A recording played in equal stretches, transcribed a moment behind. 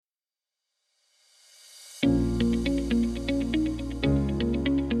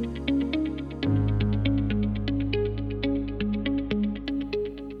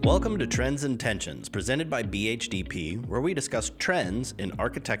Welcome to Trends and Tensions, presented by BHDP, where we discuss trends in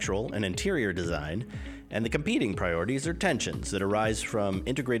architectural and interior design and the competing priorities or tensions that arise from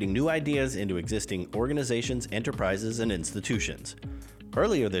integrating new ideas into existing organizations, enterprises, and institutions.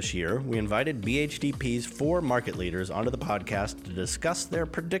 Earlier this year, we invited BHDP's 4 market leaders onto the podcast to discuss their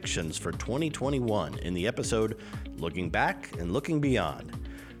predictions for 2021 in the episode Looking Back and Looking Beyond.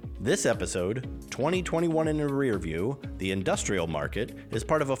 This episode, 2021 in a Rear View, the industrial market, is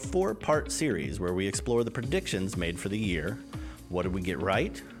part of a 4-part series where we explore the predictions made for the year. What did we get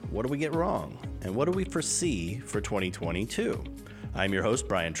right? What did we get wrong? And what do we foresee for 2022? I'm your host,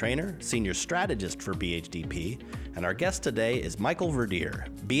 Brian Trainer, Senior Strategist for BHDP, and our guest today is Michael Verdier,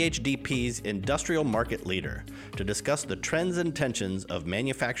 BHDP's Industrial Market Leader, to discuss the trends and tensions of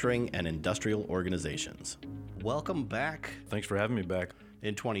manufacturing and industrial organizations. Welcome back. Thanks for having me back.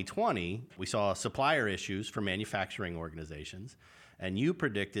 In 2020, we saw supplier issues for manufacturing organizations, and you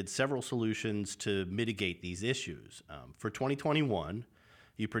predicted several solutions to mitigate these issues. For 2021,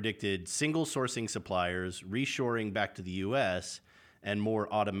 you predicted single sourcing suppliers, reshoring back to the U.S., and more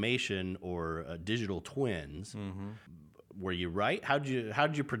automation or digital twins. Mm-hmm. Were you right? How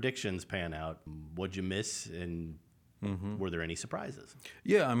did your predictions pan out? What'd you miss, and were there any surprises?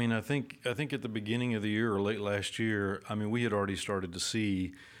 Yeah, I think at the beginning of the year or late last year, we had already started to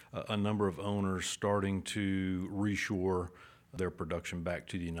see a number of owners starting to reshore their production back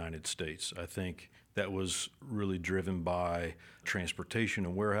to the United States. I think that was really driven by transportation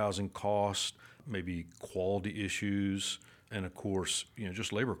and warehousing costs, maybe quality issues, and of course,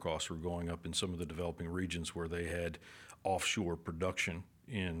 just labor costs were going up in some of the developing regions where they had offshore production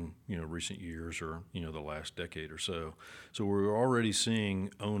in recent years or the last decade or so. So we're already seeing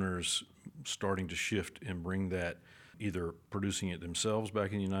owners starting to shift and bring that, either producing it themselves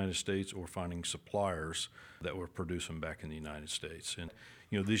back in the United States or finding suppliers that were producing back in the United States. And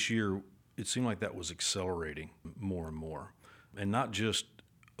this year it seemed like that was accelerating more and more, and not just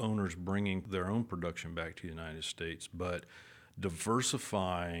owners bringing their own production back to the United States, but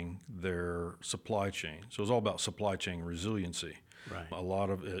diversifying their supply chain. So it's all about supply chain resiliency. Right. A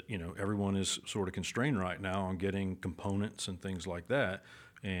lot of it, everyone is sort of constrained right now on getting components and things like that.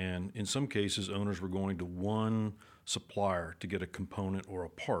 And in some cases, owners were going to one supplier to get a component or a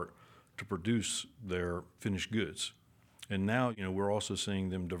part to produce their finished goods. And now, we're also seeing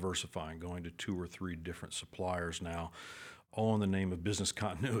them diversifying, going to 2 or 3 different suppliers now, all in the name of business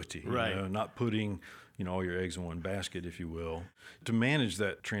continuity. Right. Not putting all your eggs in one basket, if you will, to manage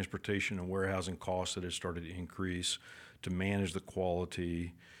that transportation and warehousing costs that has started to increase, to manage the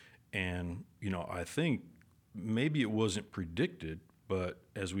quality. And, I think maybe it wasn't predicted, but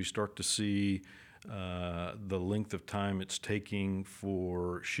as we start to see the length of time it's taking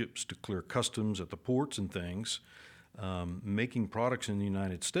for ships to clear customs at the ports and things, making products in the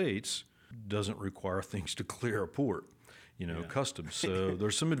United States doesn't require things to clear a port. Customs. So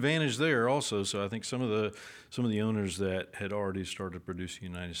there's some advantage there also. So I think some of the owners that had already started producing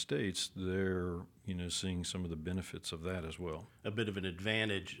in the United States, they're seeing some of the benefits of that as well. A bit of an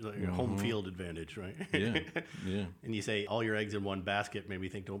advantage, your home field advantage, right? Yeah. And you say all your eggs in one basket. Maybe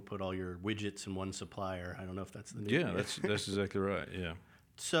think don't put all your widgets in one supplier. I don't know if that's the new. Yeah, that's exactly right. Yeah.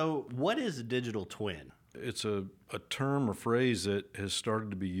 So what is a digital twin? It's a term or phrase that has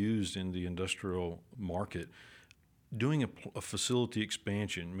started to be used in the industrial market. Doing a facility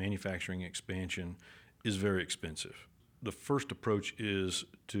expansion, manufacturing expansion, is very expensive. The first approach is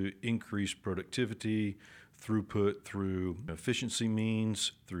to increase productivity, throughput through efficiency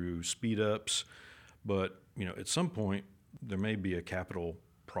means, through speed ups. But, at some point, there may be a capital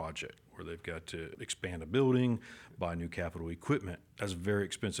project where they've got to expand a building, buy new capital equipment. That's very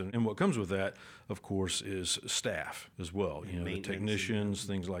expensive. And what comes with that, of course, is staff as well. The technicians,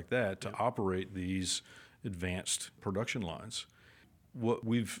 things like that, to operate these advanced production lines. What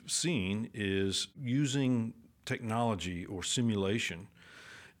we've seen is using technology or simulation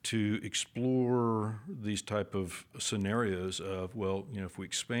to explore these type of scenarios of, if we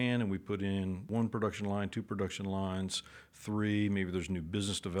expand and we put in 1 production line, 2 production lines, 3, maybe there's new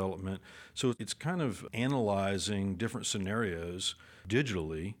business development. So it's kind of analyzing different scenarios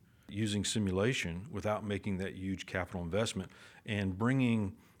digitally using simulation without making that huge capital investment and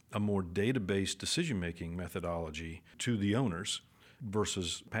bringing a more database decision-making methodology to the owners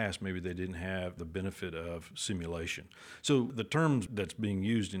versus past, maybe they didn't have the benefit of simulation. So the term that's being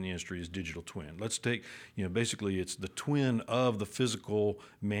used in the industry is digital twin. Let's take, basically it's the twin of the physical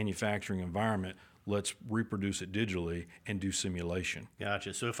manufacturing environment. Let's reproduce it digitally and do simulation.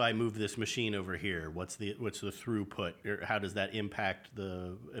 Gotcha. So if I move this machine over here, what's the throughput? Or how does that impact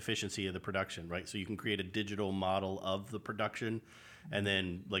the efficiency of the production, right? So you can create a digital model of the production and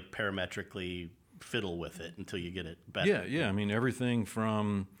then like parametrically fiddle with it until you get it better. Yeah. I mean, everything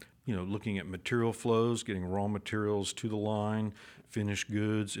from, looking at material flows, getting raw materials to the line, finished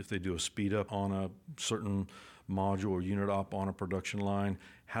goods, if they do a speed up on a certain module or unit op on a production line,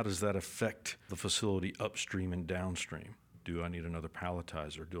 how does that affect the facility upstream and downstream? Do I need another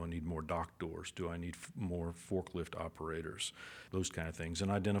palletizer? Do I need more dock doors? Do I need more forklift operators? Those kind of things, and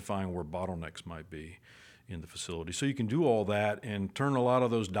identifying where bottlenecks might be in the facility. So you can do all that and turn a lot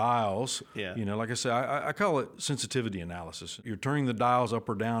of those dials. Yeah. Like I say, I call it sensitivity analysis. You're turning the dials up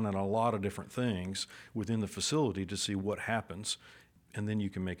or down on a lot of different things within the facility to see what happens. And then you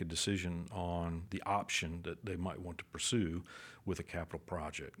can make a decision on the option that they might want to pursue with a capital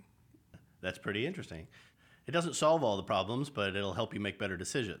project. That's pretty interesting. It doesn't solve all the problems, but it'll help you make better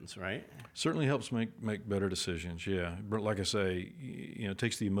decisions, right? Certainly helps make better decisions. Yeah, but like I say, it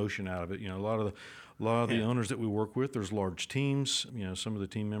takes the emotion out of it. A lot of the owners that we work with, there's large teams. Some of the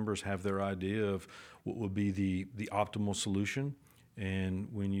team members have their idea of what would be the optimal solution, and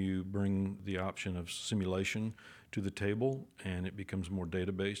when you bring the option of simulation to the table and it becomes more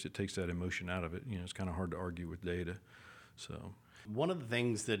data-based, it takes that emotion out of it. It's kind of hard to argue with data. So one of the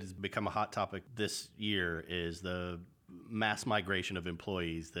things that has become a hot topic this year is the mass migration of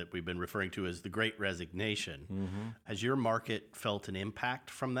employees that we've been referring to as the Great Resignation. Mm-hmm. Has your market felt an impact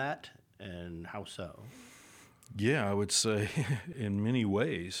from that, and how so? Yeah, I would say in many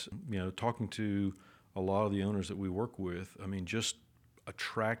ways, talking to a lot of the owners that we work with, I mean, just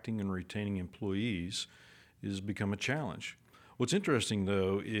attracting and retaining employees has become a challenge. What's interesting,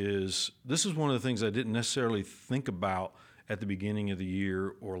 though, is this is one of the things I didn't necessarily think about at the beginning of the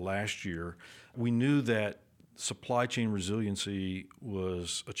year or last year. We knew that supply chain resiliency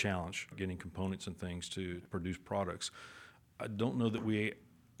was a challenge, getting components and things to produce products. I don't know that we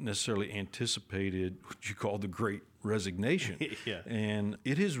necessarily anticipated what you call the Great Resignation. Yeah. And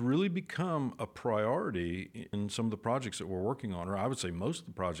it has really become a priority in some of the projects that we're working on, or I would say most of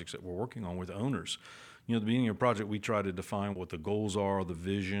the projects that we're working on with owners. At the beginning of a project, we try to define what the goals are, the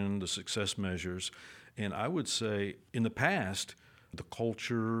vision, the success measures. And I would say in the past, the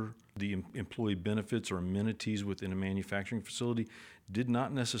culture, the employee benefits or amenities within a manufacturing facility did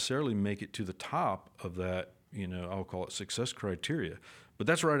not necessarily make it to the top of that, I'll call it success criteria. But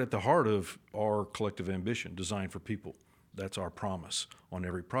that's right at the heart of our collective ambition, Design for People. That's our promise on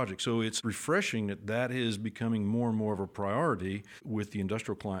every project. So it's refreshing that is becoming more and more of a priority with the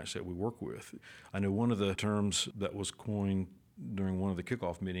industrial clients that we work with. I know one of the terms that was coined during one of the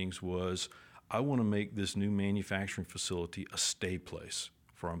kickoff meetings was, I want to make this new manufacturing facility a stay place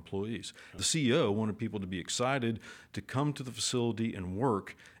for our employees. The CEO wanted people to be excited to come to the facility and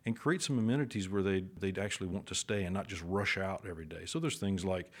work and create some amenities where they'd actually want to stay and not just rush out every day. So there's things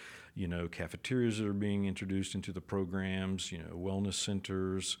like, cafeterias that are being introduced into the programs, wellness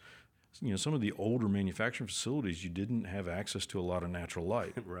centers. Some of the older manufacturing facilities, you didn't have access to a lot of natural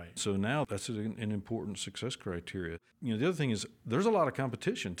light. Right. So now that's an important success criteria. The other thing is there's a lot of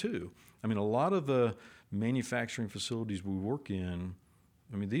competition too. I mean, a lot of the manufacturing facilities we work in,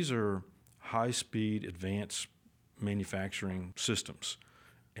 these are high-speed, advanced manufacturing systems,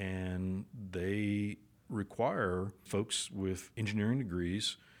 and they require folks with engineering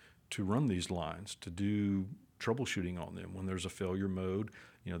degrees to run these lines, to do troubleshooting on them. When there's a failure mode,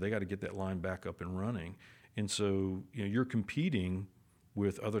 they got to get that line back up and running. And so, you're competing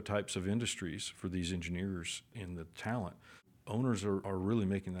with other types of industries for these engineers and the talent. Owners are really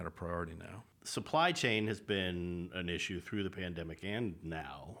making that a priority now. Supply chain has been an issue through the pandemic and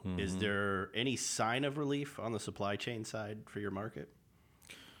now. Mm-hmm. Is there any sign of relief on the supply chain side for your market?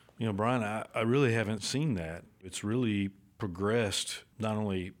 Brian, I really haven't seen that. It's really progressed, not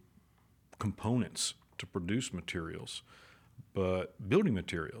only components to produce materials, but building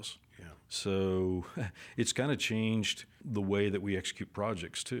materials. Yeah. So it's kind of changed the way that we execute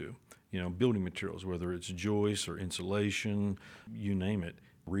projects too. Building materials, whether it's joists or insulation, you name it,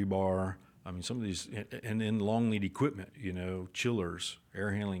 rebar. Some of these, and then long lead equipment, chillers,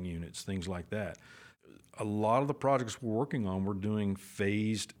 air handling units, things like that. A lot of the projects we're working on, we're doing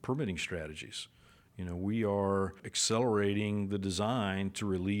phased permitting strategies. We are accelerating the design to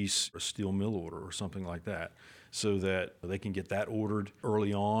release a steel mill order or something like that so that they can get that ordered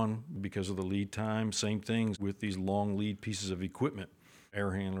early on because of the lead time. Same things with these long lead pieces of equipment,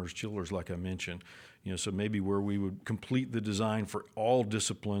 air handlers, chillers, like I mentioned. So maybe where we would complete the design for all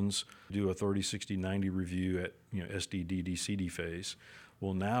disciplines, do a 30, 60, 90 review at SD, DD, CD phase.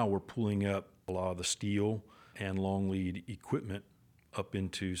 Well, now we're pulling up a lot of the steel and long lead equipment up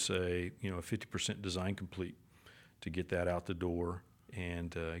into, say, a 50% design complete to get that out the door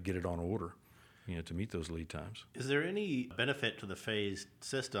and get it on order. to meet those lead times. Is there any benefit to the phased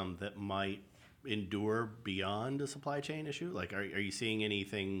system that might endure beyond a supply chain issue? Like, are you seeing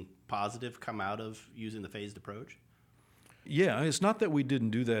anything positive come out of using the phased approach? Yeah, it's not that we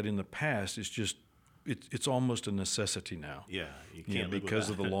didn't do that in the past. It's just it's almost a necessity now. Yeah, you can't live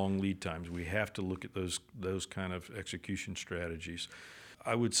because of without the it. long lead times. We have to look at those kind of execution strategies.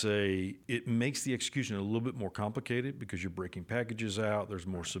 I would say it makes the execution a little bit more complicated because you're breaking packages out. There's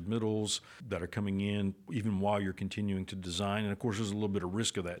more submittals that are coming in even while you're continuing to design. And of course, there's a little bit of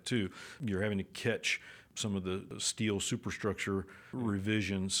risk of that too. You're having to catch some of the steel superstructure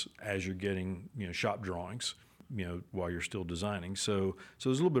revisions as you're getting shop drawings while you're still designing. So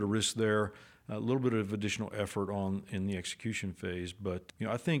there's a little bit of risk there. A little bit of additional effort in the execution phase. But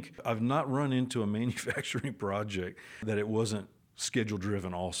I think I've not run into a manufacturing project that it wasn't schedule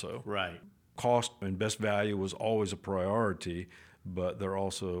driven also. Right. Cost and best value was always a priority, but they're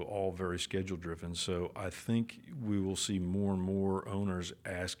also all very schedule driven. So I think we will see more and more owners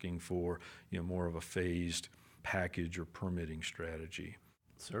asking for more of a phased package or permitting strategy.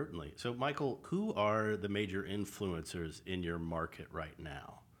 Certainly. So, Michael, who are the major influencers in your market right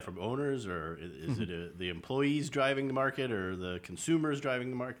now? From owners, or is it the employees driving the market, or the consumers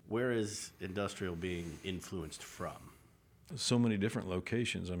driving the market? Where is industrial being influenced from? So many different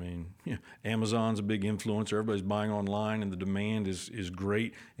locations. I mean, Amazon's a big influencer. Everybody's buying online, and the demand is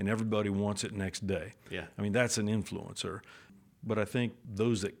great, and everybody wants it next day. Yeah. I mean, that's an influencer. But I think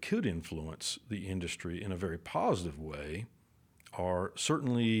those that could influence the industry in a very positive way are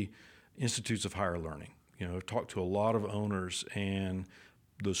certainly institutes of higher learning. I've talked to a lot of owners and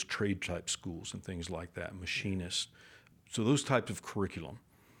those trade type schools and things like that, machinists. So those types of curriculum,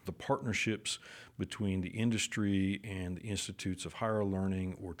 the partnerships between the industry and the institutes of higher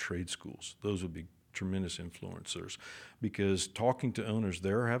learning or trade schools, those would be tremendous influencers, because talking to owners,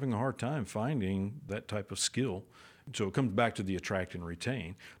 they're having a hard time finding that type of skill. So it comes back to the attract and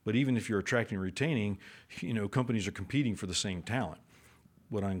retain. But even if you're attracting and retaining, companies are competing for the same talent.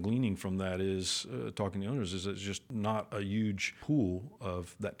 What I'm gleaning from that is, talking to owners, is it's just not a huge pool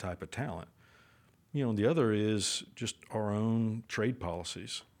of that type of talent. The other is just our own trade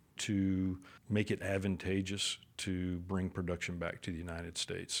policies to make it advantageous to bring production back to the United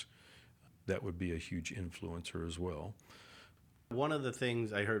States. That would be a huge influencer as well. One of the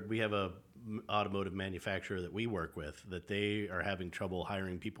things I heard, we have a automotive manufacturer that we work with, that they are having trouble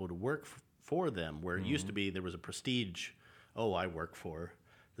hiring people to work for them, where it used to be there was a prestige, I work for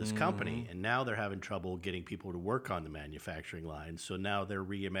this company, and now they're having trouble getting people to work on the manufacturing line. So now they're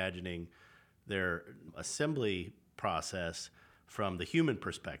reimagining their assembly process from the human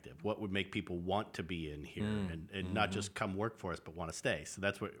perspective. What would make people want to be in here and not just come work for us, but want to stay? So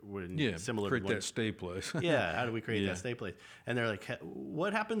that's what we're similar create to that stay place. Yeah, how do we create that stay place? And they're like,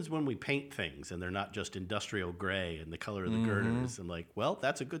 what happens when we paint things and they're not just industrial gray and the color of the girders? I'm like, well,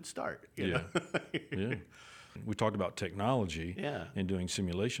 that's a good start. You know? Yeah. We talked about technology and doing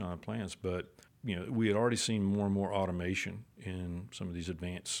simulation on plants, but we had already seen more and more automation in some of these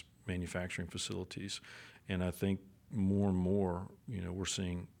advanced manufacturing facilities, and I think more and more, we're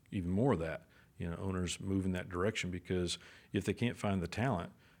seeing even more of that. Owners move in that direction, because if they can't find the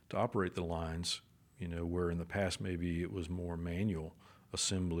talent to operate the lines, where in the past maybe it was more manual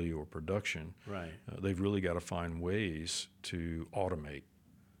assembly or production, right? They've really got to find ways to automate.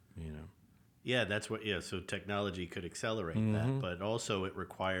 Yeah, that's what. Yeah, so technology could accelerate that, but also it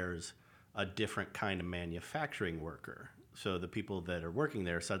requires a different kind of manufacturing worker. So the people that are working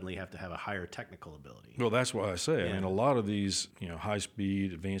there suddenly have to have a higher technical ability. Well, that's why I say. I mean, a lot of these,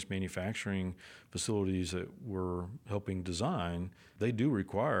 high-speed advanced manufacturing facilities that we're helping design, they do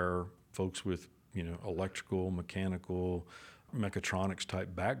require folks with, electrical, mechanical, mechatronics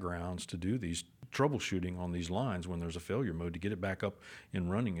type backgrounds to do these troubleshooting on these lines when there's a failure mode, to get it back up and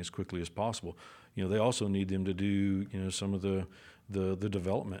running as quickly as possible. They also need them to do, some of the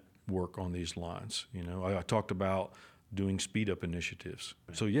development work on these lines. I talked about doing speed up initiatives.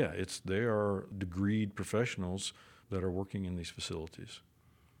 Right. So they are degreed professionals that are working in these facilities.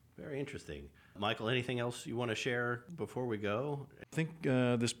 Very interesting. Michael, anything else you want to share before we go? I think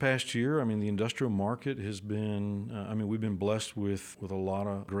this past year, the industrial market has been, we've been blessed with a lot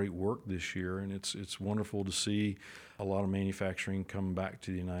of great work this year, and it's wonderful to see a lot of manufacturing come back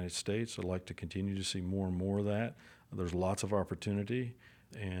to the United States. I'd like to continue to see more and more of that. There's lots of opportunity,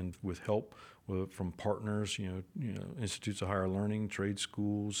 and with help from partners, institutes of higher learning, trade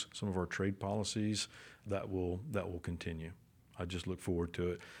schools, some of our trade policies, that will continue. I just look forward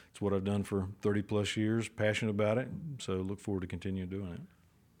to it. It's what I've done for 30 plus years, passionate about it, so look forward to continue doing it.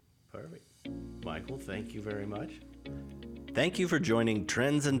 Perfect. Michael, thank you very much. Thank you for joining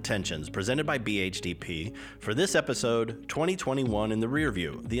Trends and Tensions, presented by BHDP, for this episode, 2021 in the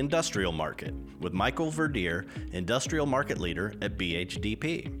Rearview, the Industrial Market, with Michael Verdier, Industrial Market Leader at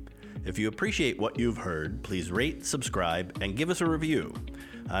BHDP. If you appreciate what you've heard, please rate, subscribe, and give us a review.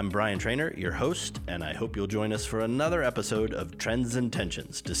 I'm Brian Trainer, your host, and I hope you'll join us for another episode of Trends and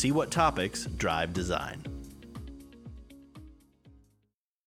Tensions to see what topics drive design.